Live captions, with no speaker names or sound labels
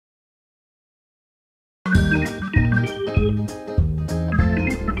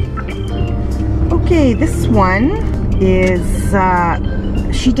Okay, this one is,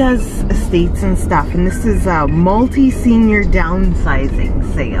 she does estates and stuff, and this is a multi-senior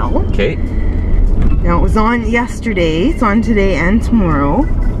downsizing sale. Okay. Now it was on yesterday, it's on today and tomorrow,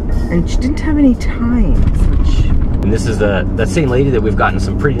 and she didn't have any times, which... And this is that same lady that we've gotten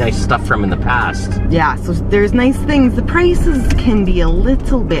some pretty nice stuff from in the past. Yeah, so there's nice things. The prices can be a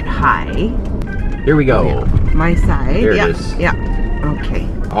little bit high. Here we go. Oh, yeah. My side. There it is. Yeah, okay.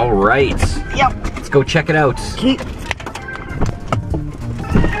 All right. Yep. Let's go check it out. Okay.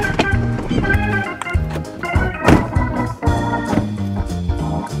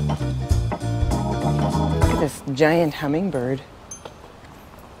 Look at this giant hummingbird.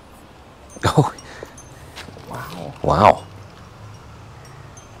 Oh. Wow. Wow.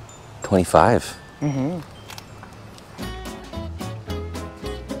 25. Mm-hmm.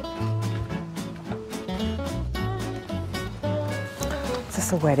 Is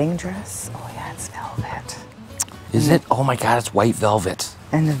this a wedding dress? Oh yeah, it's velvet. Is it? Oh my God, it's white velvet.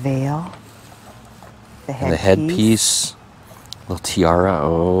 And the veil. The headpiece. And the headpiece. Little tiara.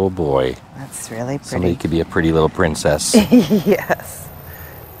 Oh boy. That's really pretty. Somebody could be a pretty little princess. Yes.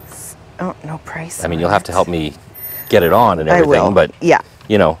 Oh, no price. I mean, you'll have to help me get it on and everything, I will. but yeah,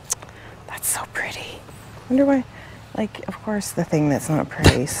 you know. that's so pretty. Wonder why, like, of course, the thing that's not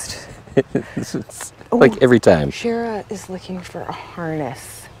priced. It's like every time. Shara is looking for a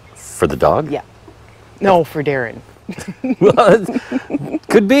harness. For the dog? Yeah. No, for Darren. Well,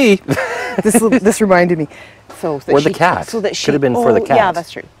 could be. This reminded me. So that Or the cat. So that she Could have been for the cat. Yeah, that's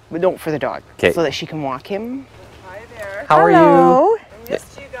true. But don't for the dog. 'Kay. So that she can walk him. Hi there. How are you? Hello. I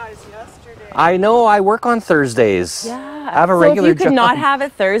missed you guys yesterday. I know, I work on Thursdays. Yeah. I have a regular So if you could job. not have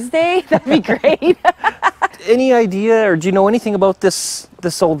it Thursday, that'd be great. Any idea, or do you know anything about this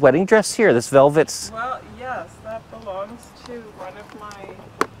old wedding dress here, this velvet? Well, yes, that belongs to one of my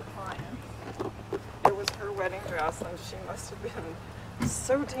clients. It was her wedding dress, and she must have been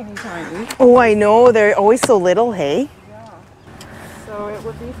so teeny tiny. Oh, I know. They're always so little, hey? Yeah. So it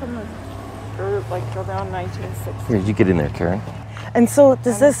would be from like around 1960. Here, you get in there, Karen. And so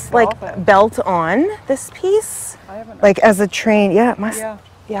does And this like velvet. belt on this piece? I haven't Like as a train? Yeah, it must. Yeah.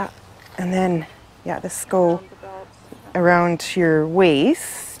 Yeah. And then, yeah, this go found the belt. around your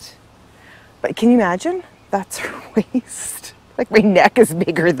waist. But can you imagine? That's her waist. Like my neck is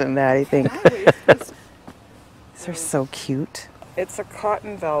bigger than that, I think. My waist is- These are so cute. It's a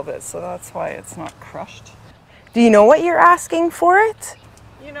cotton velvet, so that's why it's not crushed. Do you know what you're asking for it?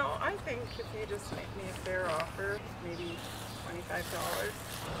 You know, I think if you just make me a fair offer, maybe $25.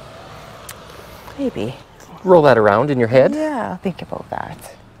 Maybe. Roll that around in your head. Yeah, I'll think about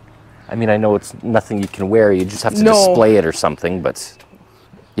that. I mean, I know it's nothing you can wear, you just have to No. display it or something, but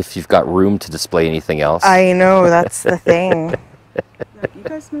if you've got room to display anything else. I know, that's the thing. Yeah, you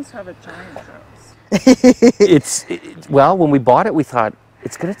guys must have a giant dress. Well, when we bought it, we thought,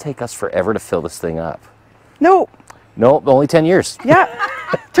 it's going to take us forever to fill this thing up. No. Nope, only 10 years. Yeah.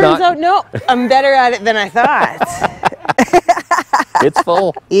 Turns Not- out, no, I'm better at it than I thought. It's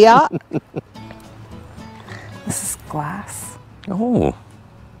full. Yeah. This is glass. Oh.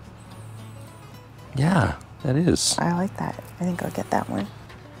 Yeah, that is. I like that. I think I'll get that one.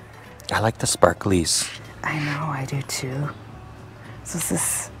 I like the sparklies. I know, I do too. So is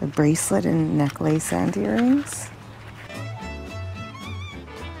this a bracelet and necklace and earrings?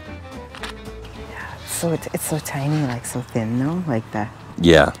 Yeah, so it's so tiny, like so thin though, like the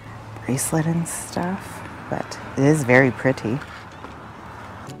Yeah. bracelet and stuff. But it is very pretty.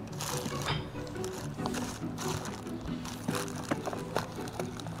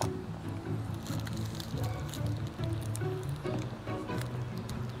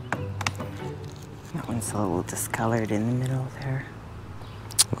 That one's a little discolored in the middle there.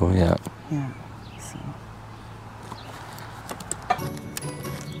 Oh, yeah. Yeah. So.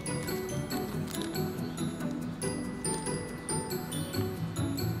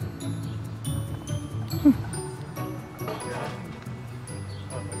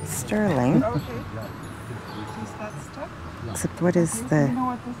 Sterling. Okay. Is that stuff? Except what is the? You know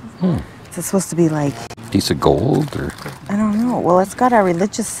what this is? Is it supposed to be like? Piece of gold, or? I don't know. Well, it's got a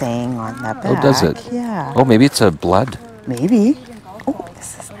religious saying on the back. Oh, does it? Yeah. Oh, maybe it's a blood. Maybe. Oh,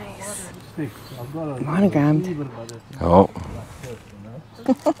 this is nice. Monogrammed. Oh.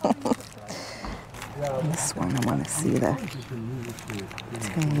 This one, I want to see the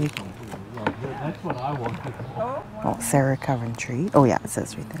tag. Oh, Sarah Coventry. Oh, yeah, it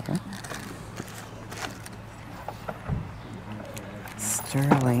says right there.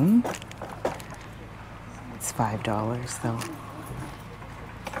 Sterling. It's $5 though.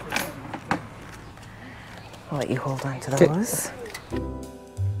 I'll let you hold on to those.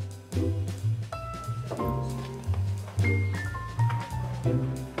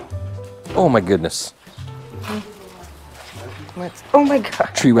 Oh my goodness. Oh my God.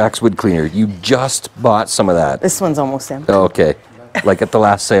 Tree wax wood cleaner. You just bought some of that. This one's almost empty. Oh, okay. Like at the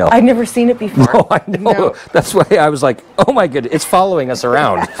last sale. I've never seen it before. No, I know. No. That's why I was like, oh my goodness, it's following us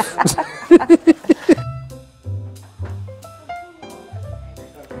around.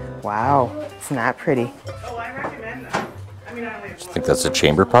 Wow, isn't that pretty? Oh, I recommend that. I mean, I only have I think that's a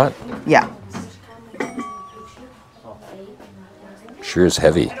chamber pot. Yeah. Sure is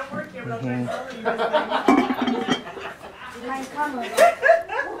heavy.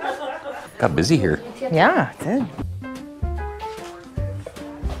 Got busy here. Yeah, it did.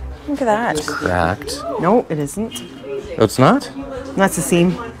 Look at that. Cracked. No, it isn't. Oh, it's not? That's a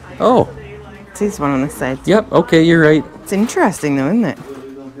seam. Oh, See this one on this side. yep. Okay, you're right. It's interesting though, isn't it?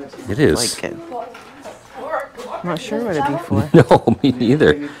 It is. Like it. I'm not sure what it'd be for. No, me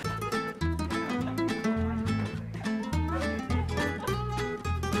neither.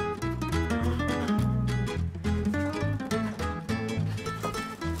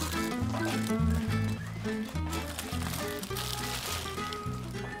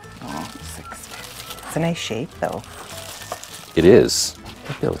 Oh, $6.50. It's a nice shape though. It is.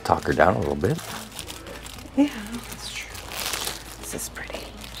 I'll be able to talk her down a little bit. Yeah, that's true. This is pretty.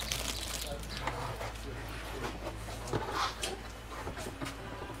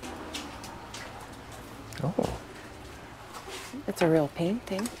 Oh, It's a real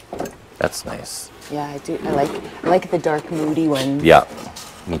painting. that's nice. Yeah, I do. I like the dark, moody ones. Yeah,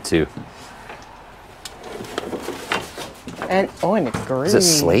 me too. And and it's green. Is it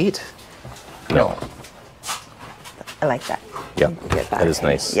slate? No. I like that. Yep, Get that is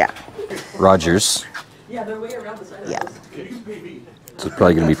nice. Yeah. Rogers. Yeah. So it's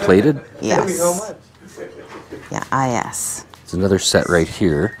probably going to be plated. Yes. Yeah. IS. There's another set right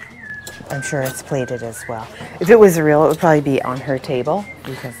here. I'm sure it's plated as well. If it was real, it would probably be on her table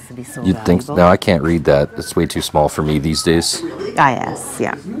because it'd be so You'd think. valuable. No, I can't read that. It's way too small for me these days. IS.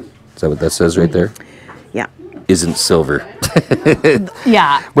 Yeah. Is that what that says right there? Yeah. Isn't silver.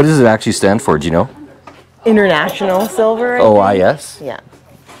 Yeah. What does it actually stand for? Do you know? International silver. I Oh, think. IS? Yeah.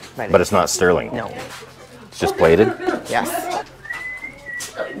 But it's not sterling. No. It's just plated. Yes.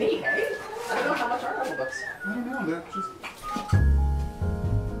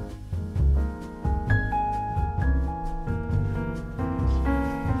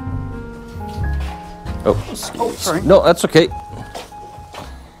 Oh, excuse me. No, that's okay.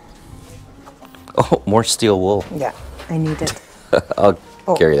 Oh, more steel wool. Yeah. I need it. I'll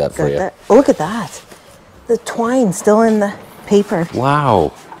carry that for good. you. Oh, look at that. The twine still in the paper.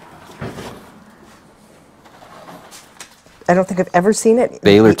 Wow. I don't think I've ever seen it.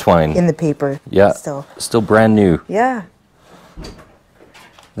 Baler twine. In the paper. Yeah. Still. Still brand new. Yeah.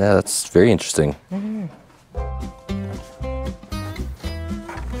 Yeah, that's very interesting.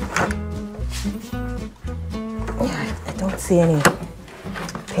 Yeah, I don't see any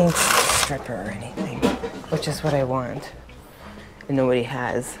paint stripper or anything, which is what I want. And nobody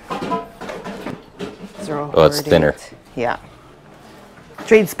has. They're all Oh, it's hoarded. thinner. Yeah.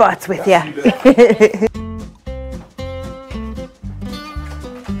 Trade spots with ya.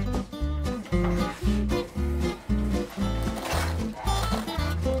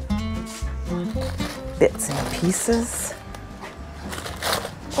 Bits and pieces.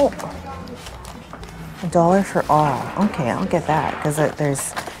 Oh, $1 for all. Okay, I'll get that because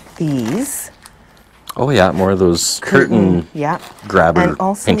there's these. Oh yeah, more of those curtain Yeah. grabber And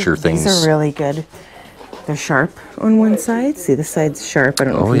also, pincher things. these are really good. They're sharp on one side. See, the side's sharp. I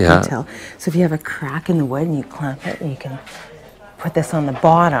don't know Oh, if you yeah. can tell. So if you have a crack in the wood and you clamp it, and you can put this on the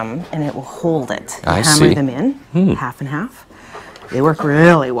bottom and it will hold it. You I hammer see. them in, half and half. They work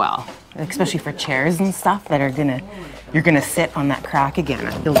really well, especially for chairs and stuff that are you're gonna sit on that crack again.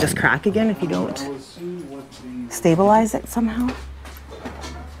 It'll just crack again if you don't stabilize it somehow.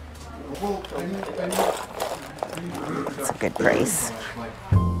 It's a good price.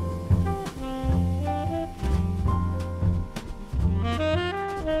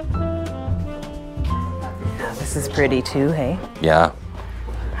 This is pretty too, hey? Yeah.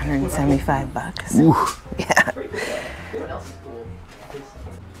 175 bucks. Ooh. Yeah.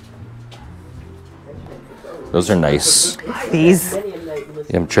 Those are nice. These.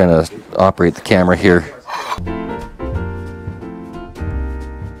 Yeah, I'm trying to operate the camera here.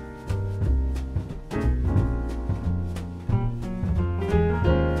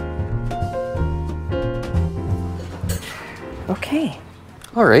 Okay.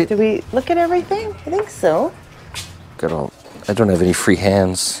 All right. Did we look at everything? I think so. Got all. I don't have any free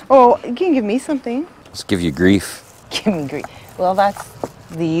hands. Oh, you can give me something. Let's give you grief. Give me grief. Well, that's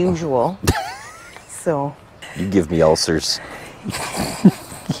the usual. So. You give me ulcers.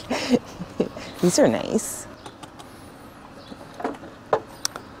 These are nice.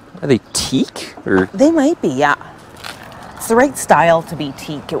 Are they teak or They might be, yeah. It's the right style to be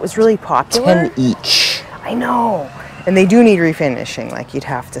teak. It was really popular. 10 each? I know. And they do need refinishing. Like you'd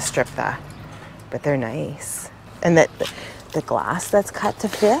have to strip that. But they're nice. And that the glass that's cut to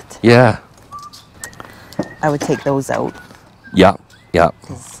fit, Yeah. I would take those out. Yeah. Yeah.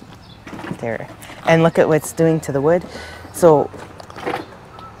 There. And look at what it's doing to the wood. So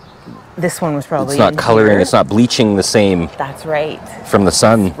this one was probably It's not in coloring, here. it's not bleaching the same That's right. from the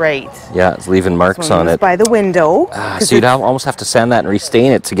sun. Right. Yeah, it's leaving marks This one on was it. by the window. So you'd almost have to sand that and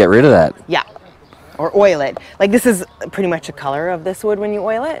restain it to get rid of that. Yeah. Or oil it. Like this is pretty much the color of this wood when you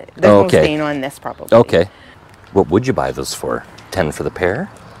oil it. There's no Okay. stain on this probably. Okay. What would you buy those for? 10 for the pair?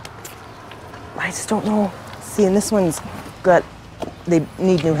 I just don't know. See, and this one's got, they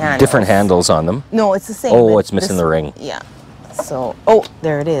need new handles. Different handles on them. No, it's the same. Oh, but it's missing this- the ring. Yeah. So, oh,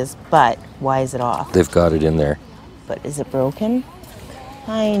 there it is. But why is it off? They've got it in there. But is it broken?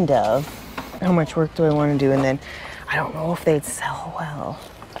 Kind of. How much work do I want to do? And then I don't know if they'd sell well.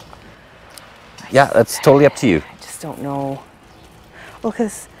 Yeah, that's totally up to you. I just don't know. Well,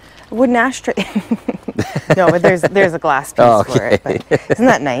 because wooden ashtray. No, but there's a glass piece Oh, for it. But isn't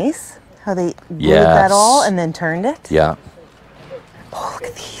that nice? How they glued Yes. that all and then turned it? Yeah. Oh, look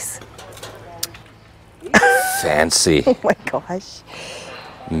at these. Fancy. Oh my gosh.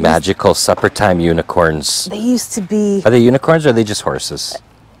 Magical supper time unicorns. They used to be. Are they unicorns or are they just horses?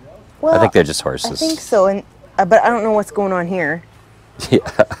 Well, I think they're just I horses. think so, and but I don't know what's going on here. Yeah.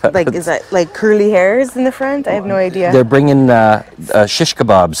 Like, is that like curly hairs in the front? I have no idea. They're bringing shish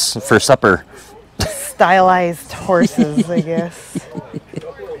kebabs for supper. Stylized horses, I guess.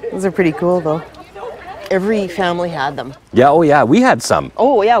 Those are pretty cool, though. Every family had them. Yeah, oh yeah, we had some.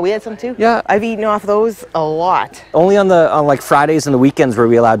 Oh yeah, we had some too. Yeah. I've eaten off those a lot. Only on like Fridays and the weekends were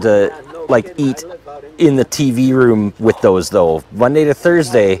we allowed to like eat in the TV room with those though. Monday to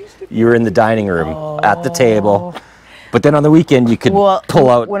Thursday, you were in the dining room at the table. But then on the weekend, you could Well, pull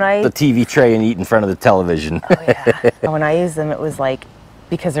out when I- the TV tray and eat in front of the television. Oh yeah. And when I used them, it was like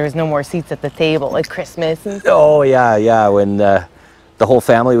because there was no more seats at the table, like Christmas and stuff. Oh yeah, yeah. When the whole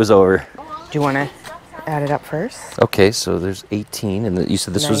family was over. Do you want to add it up first? Okay, so there's 18, and you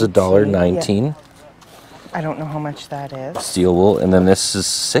said this was 19, $1.19. I don't know how much that is. Steel wool, and then this is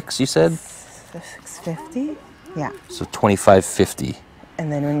 6. You said $6.50. Yeah. so $25.50. And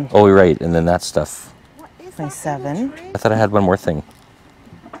then when Oh, you're right, and then that stuff. 27. I thought I had one more thing.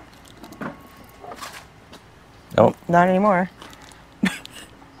 Oh, Not anymore.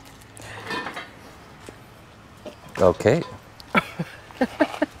 okay.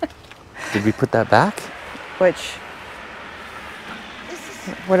 Did we put that back? Which?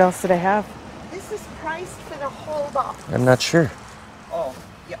 What else did I have? This is priced for the whole box. I'm not sure. Oh,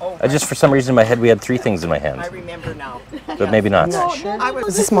 yeah, oh, I just, for some reason in my head, we had 3 things in my I hand, remember now. but maybe not. Not sure. I was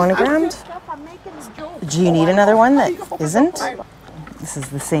Is this monogrammed? I'm making a joke. Do you need another one that isn't? This is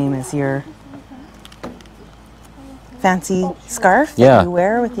the same as your fancy scarf Yeah. that you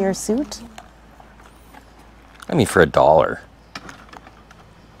wear with your suit. I mean, for $1.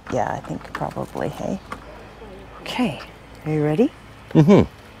 Yeah, I think probably, hey? Okay, are you ready? Mm-hmm.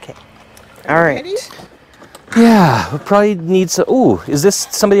 Okay. All right. Ready? Yeah, we probably need some. Ooh, is this,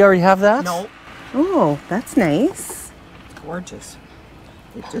 somebody already have that? No, Oh, that's nice. gorgeous.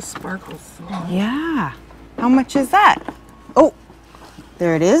 It just sparkles. So much. Yeah. How much is that? Oh,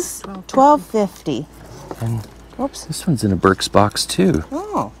 there it is. $12.50. And Oops. this one's in a Briks box too.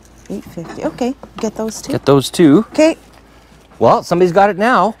 Oh, $8.50. Okay, get those two. Get those too. Okay. Well, somebody's got it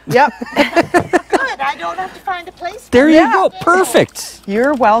now. Yep. Good, I don't have to find a place. There you Yeah. go. Perfect.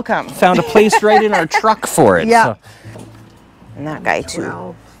 You're welcome. Found a place right in our truck for it. Yeah. So- And that guy too.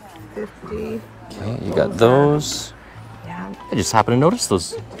 $12.50. Okay, you got those. Yeah. I just happened to notice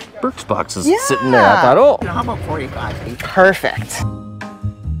those Briks boxes Yeah. sitting there. I thought, oh, Now, how about 45? Perfect.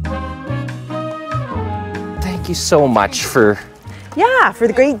 thank you so much for Yeah, for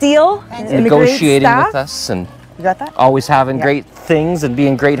the great deal and the great negotiating staff. with us and You got that? always having Yeah. great things and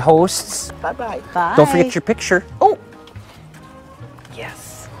being great hosts. Bye-bye. Bye. Don't forget your picture. Oh.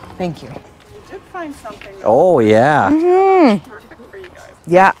 Yes. Thank you. You did find something Oh, yeah. perfect for you guys.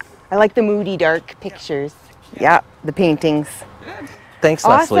 Yeah, I like the moody, dark pictures. Yeah, the paintings. Thanks,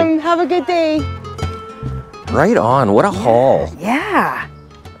 Leslie. Awesome. Have a good day. Right on. What a haul. Yeah.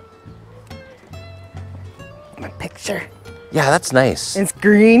 My picture. Yeah, that's nice. It's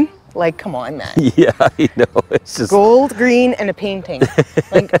green. Like, come on, man. Yeah, I know. It's just Gold, green, and a painting.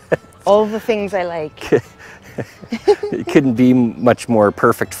 Like, All the things I like. It couldn't be much more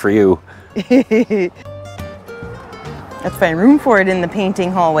perfect for you. Let's find room for it in the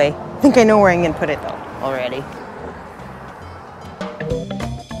painting hallway. I think I know where I'm gonna put it though, already.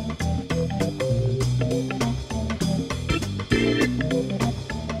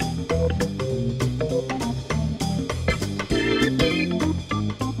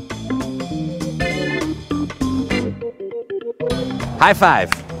 High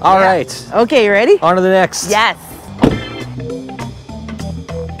five. All right. Okay, you ready? On to the next. Yes.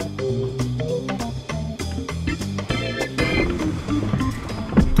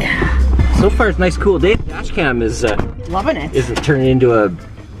 So far, it's a nice, cool day. The dash cam is Loving it. isn't turning into a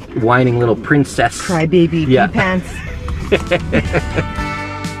whining little princess. Crybaby Yeah. pee pants.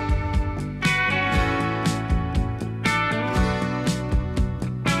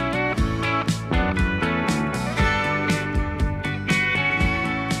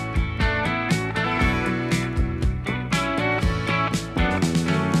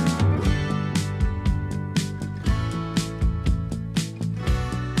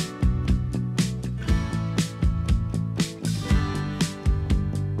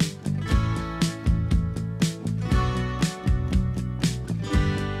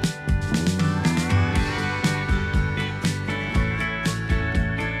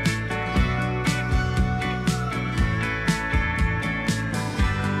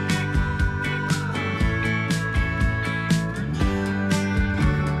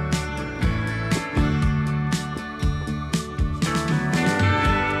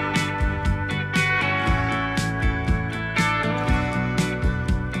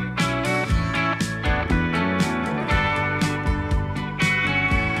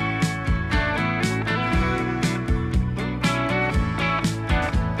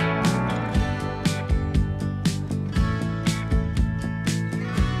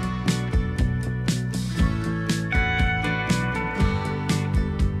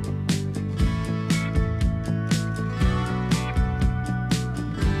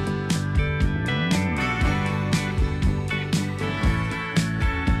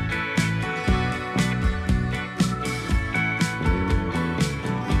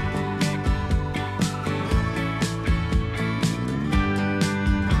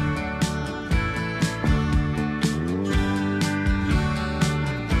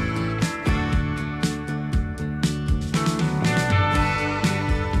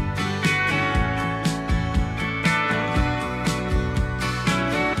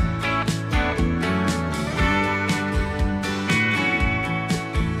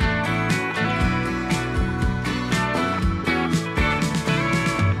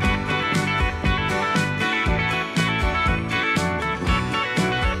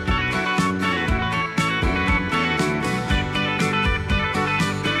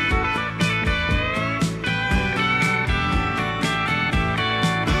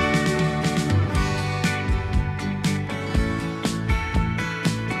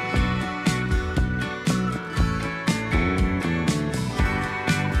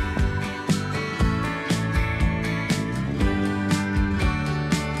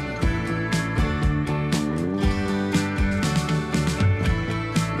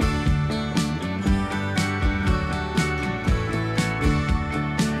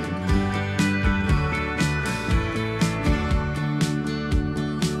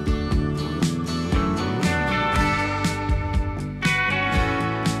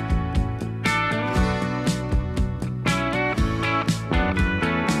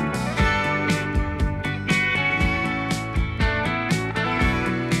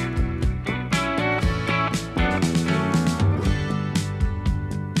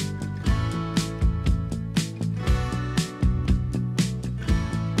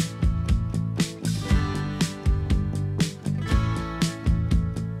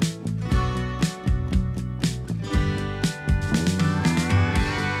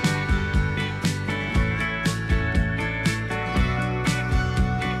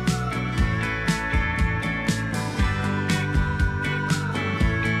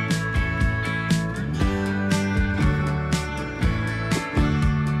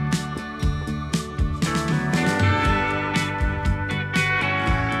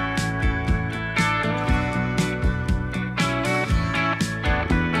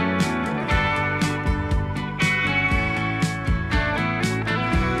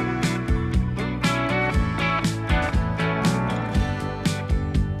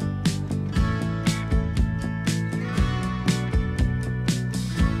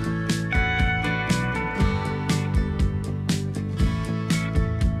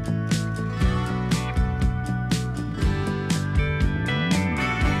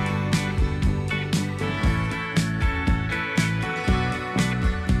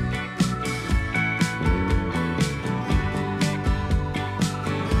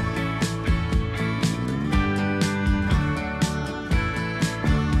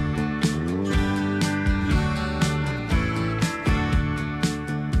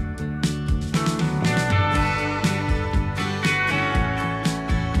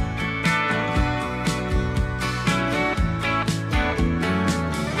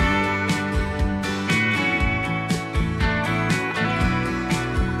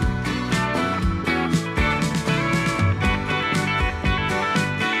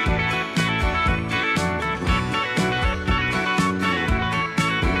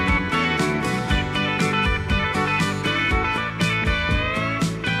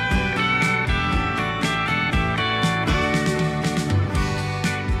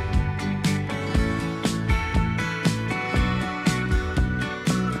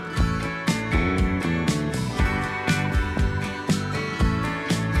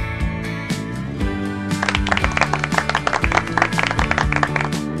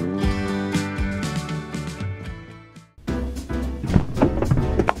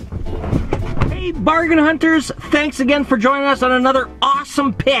 Hey, bargain hunters, thanks again for joining us on another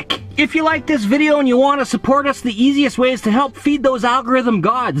awesome pick. If you like this video and you want to support us, the easiest way is to help feed those algorithm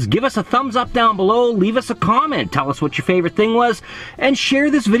gods. Give us a thumbs up down below, leave us a comment, tell us what your favorite thing was, and share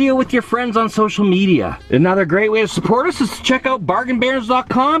this video with your friends on social media. Another great way to support us is to check out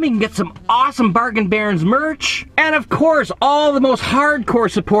bargainbarons.com. You can get some awesome Bargain Barons merch. And of course, all the most hardcore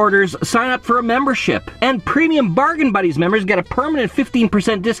supporters sign up for a membership. And Premium Bargain Buddies members get a permanent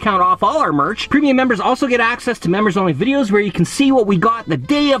 15% discount off all our merch. Premium members also get access to members-only videos where you can see what we got the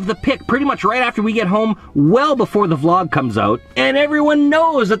day of the pick, pretty much right after we get home, well before the vlog comes out. And everyone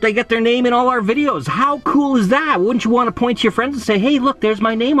knows that they get their name in all our videos. How cool is that? Wouldn't you want to point to your friends and say, hey, look, there's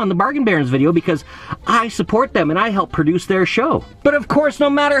my name on the Bargain Barons video because I support them and I help produce their show. But of course, no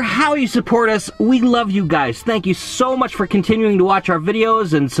matter how you support us, we love you guys. Thank you so much for continuing to watch our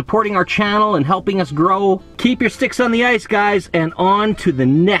videos and supporting our channel and helping us grow. Keep your sticks on the ice, guys, and on to the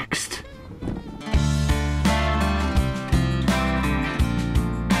next